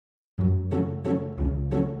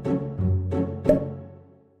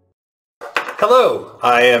Hello,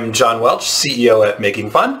 I am John Welch, CEO at Making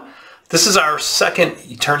Fun. This is our second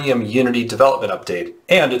Eternium Unity development update,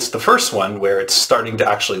 and it's the first one where it's starting to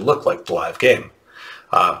actually look like the live game.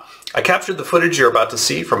 I captured the footage you're about to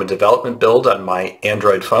see from a development build on my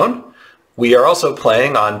Android phone. We are also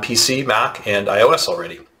playing on PC, Mac, and iOS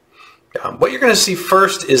already. What you're going to see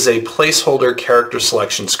first is a placeholder character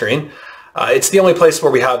selection screen. It's the only place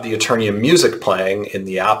where we have the Eternium music playing in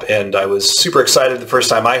the app, and I was super excited the first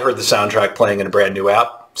time I heard the soundtrack playing in a brand new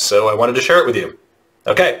app, so I wanted to share it with you.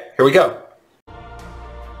 Okay, here we go.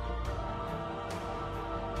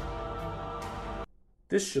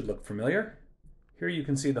 This should look familiar. Here you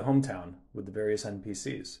can see the hometown with the various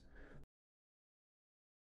NPCs.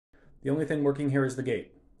 The only thing working here is the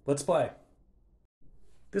gate. Let's play.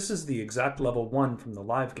 This is the exact level 1 from the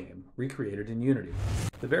live game, recreated in Unity.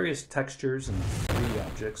 The various textures and 3D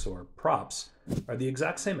objects, or props, are the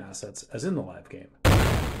exact same assets as in the live game.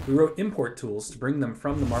 We wrote import tools to bring them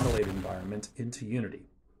from the Marmalade environment into Unity.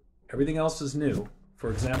 Everything else is new,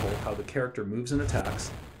 for example, how the character moves and attacks,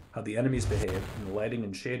 how the enemies behave, and the lighting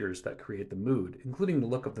and shaders that create the mood, including the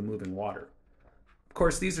look of the moving water. Of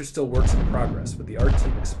course, these are still works in progress, with the art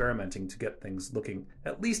team experimenting to get things looking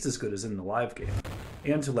at least as good as in the live game,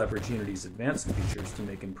 and to leverage Unity's advanced features to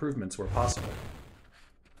make improvements where possible.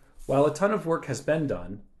 While a ton of work has been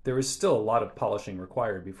done, there is still a lot of polishing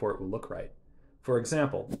required before it will look right. For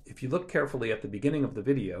example, if you look carefully at the beginning of the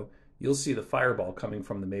video, you'll see the fireball coming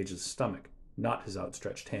from the mage's stomach, not his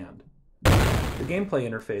outstretched hand. The gameplay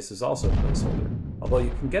interface is also a placeholder, although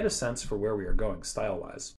you can get a sense for where we are going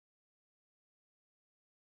style-wise.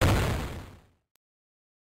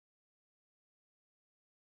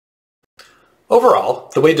 Overall,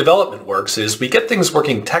 the way development works is we get things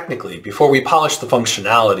working technically before we polish the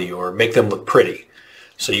functionality or make them look pretty.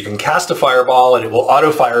 So you can cast a fireball and it will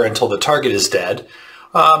auto-fire until the target is dead,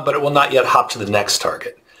 but it will not yet hop to the next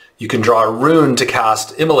target. You can draw a rune to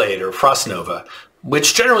cast Immolate or Frost Nova,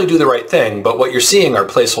 which generally do the right thing, but what you're seeing are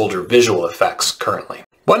placeholder visual effects currently.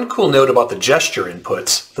 One cool note about the gesture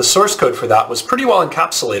inputs, the source code for that was pretty well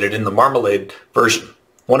encapsulated in the Marmalade version.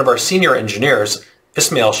 One of our senior engineers,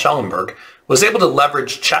 Ismail Schellenberg, was able to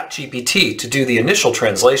leverage ChatGPT to do the initial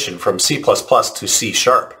translation from C++ to C#.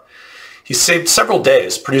 He saved several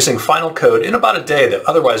days, producing final code in about a day that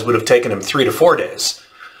otherwise would have taken him 3 to 4 days.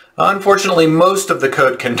 Unfortunately, most of the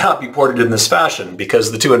code cannot be ported in this fashion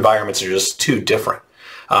because the two environments are just too different.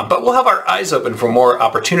 But we'll have our eyes open for more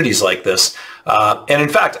opportunities like this. And in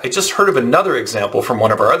fact, I just heard of another example from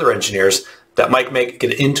one of our other engineers that might make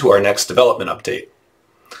it into our next development update.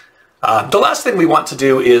 The last thing we want to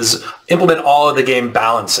do is implement all of the game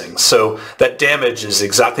balancing so that damage is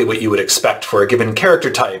exactly what you would expect for a given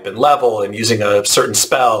character type and level and using a certain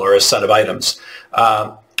spell or a set of items.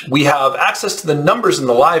 We have access to the numbers in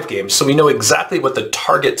the live game, so we know exactly what the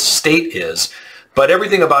target state is, but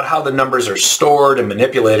everything about how the numbers are stored and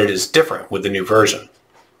manipulated is different with the new version.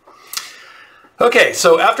 Okay,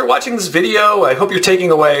 so after watching this video, I hope you're taking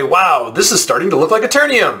away, wow, this is starting to look like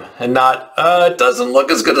Eternium, and not, it doesn't look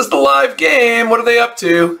as good as the live game, what are they up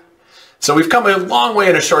to? So we've come a long way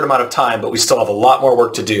in a short amount of time, but we still have a lot more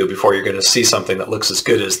work to do before you're going to see something that looks as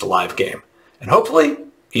good as the live game. And hopefully,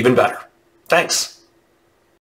 even better. Thanks.